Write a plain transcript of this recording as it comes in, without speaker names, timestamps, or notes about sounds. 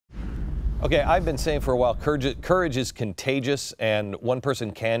Okay, I've been saying for a while, courage is contagious, and one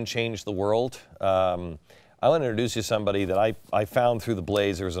person can change the world. I want to introduce you to somebody that I found through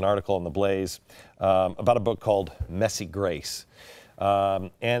TheBlaze. There was an article on TheBlaze about a book called Messy Grace.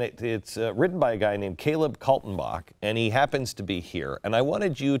 And it's written by a guy named Kaltenbach, and he happens to be here. And I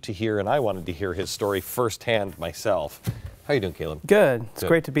wanted you to hear, and I wanted to hear his story firsthand myself. How are you doing, Caleb? Good. It's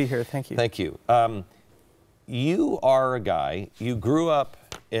great to be here. Thank you. Thank you. You are a guy, you grew up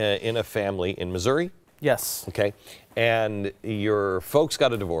in a family in Missouri? Yes. Okay. And your folks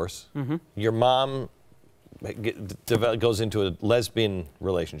got a divorce. Mm-hmm. Your mom goes into a lesbian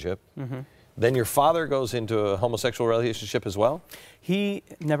relationship. Mm-hmm. Then your father goes into a homosexual relationship as well? He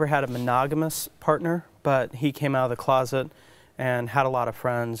never had a monogamous partner, but he came out of the closet and had a lot of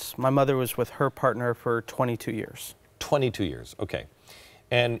friends. My mother was with her partner for 22 years. 22 years, okay.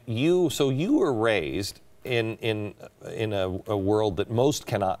 And so you were raised in a world that most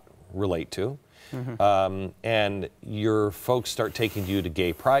cannot relate to. Mm-hmm. And your folks start taking you to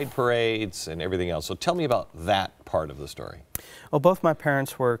gay pride parades and everything else. So tell me about that part of the story. Well, both my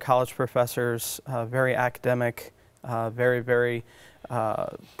parents were college professors, very academic, very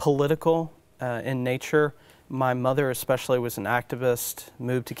political in nature. My mother especially was an activist,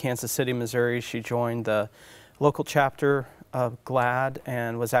 moved to Kansas City, Missouri. She joined the local chapter of GLAAD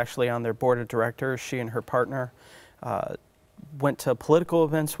and was actually on their board of directors. She and her partner went to political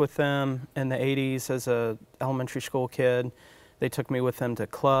events with them in the 80s as an elementary school kid. They took me with them to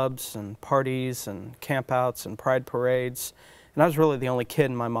clubs and parties and campouts and pride parades. And I was really the only kid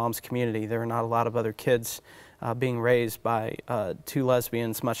in my mom's community. There were not a lot of other kids being raised by two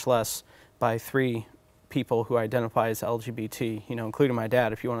lesbians, much less by three people who identify as LGBT, you know, including my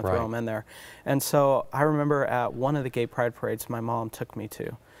dad, if you want to throw him in there. And so I remember at one of the gay pride parades my mom took me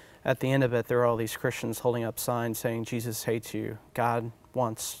to. At the end of it, there were all these Christians holding up signs saying, "Jesus hates you, God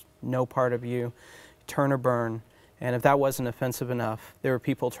wants no part of you, turn or burn." And if that wasn't offensive enough, there were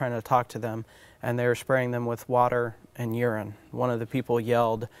people trying to talk to them, and they were spraying them with water and urine. One of the people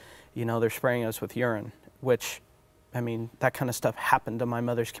yelled, you know, they're spraying us with urine, which, I mean, that kind of stuff happened to my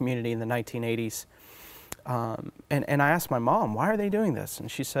mother's community in the 1980s. And I asked my mom, why are they doing this?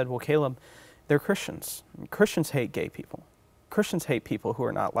 And she said, well, Caleb, they're Christians. Christians hate gay people. Christians hate people who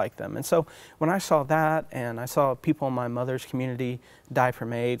are not like them. And so when I saw that, and I saw people in my mother's community die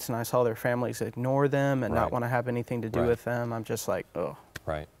from AIDS, and I saw their families ignore them and not want to have anything to do with them, I'm just like, oh.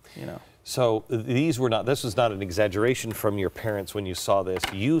 Right. You know. So this was not an exaggeration from your parents when you saw this.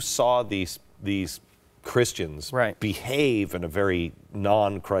 You saw these Christians behave in a very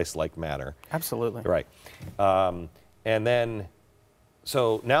non-Christ-like manner. Absolutely. Right. And then,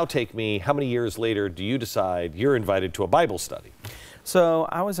 so now take me, how many years later do you decide you're invited to a Bible study? So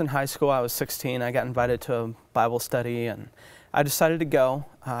I was in high school, I was 16, I got invited to a Bible study, and I decided to go.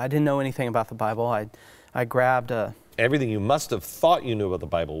 I didn't know anything about the Bible. I grabbed a... Everything you must have thought you knew about the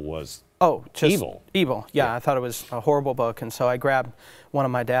Bible was just evil. Evil, yeah. I thought it was a horrible book, and so I grabbed one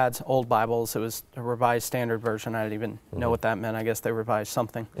of my dad's old Bibles. It was a Revised Standard Version. I didn't even know what that meant. I guess they revised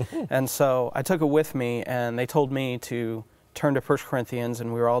something. And so I took it with me, and they told me to turn to 1 Corinthians,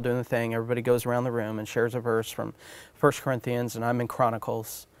 and we were all doing the thing. Everybody goes around the room and shares a verse from 1 Corinthians, and I'm in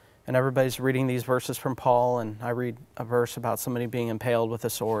Chronicles. And everybody's reading these verses from Paul, and I read a verse about somebody being impaled with a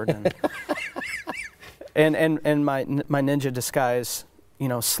sword. And my ninja disguise, you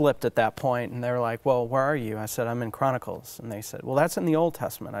know, slipped at that point, and they were like, well, where are you? I said, I'm in Chronicles. And they said, well, that's in the Old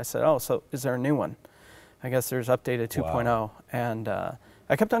Testament. I said, oh, so is there a new one? I guess there's updated 2.0. Wow. And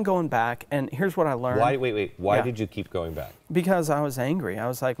I kept on going back, and here's what I learned. Why did you keep going back? Because I was angry. I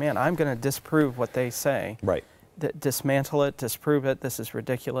was like, man, I'm going to disprove what they say. Right. Dismantle it, disprove it. This is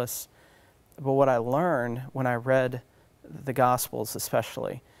ridiculous. But what I learned when I read the Gospels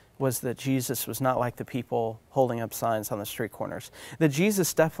especially was that Jesus was not like the people holding up signs on the street corners. That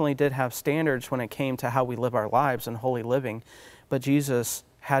Jesus definitely did have standards when it came to how we live our lives and holy living, but Jesus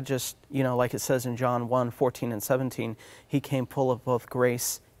had just, you know, like it says in John 1:14 and 17, he came full of both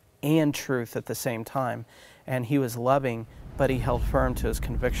grace and truth at the same time. And he was loving, but he held firm to his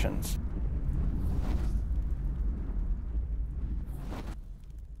convictions.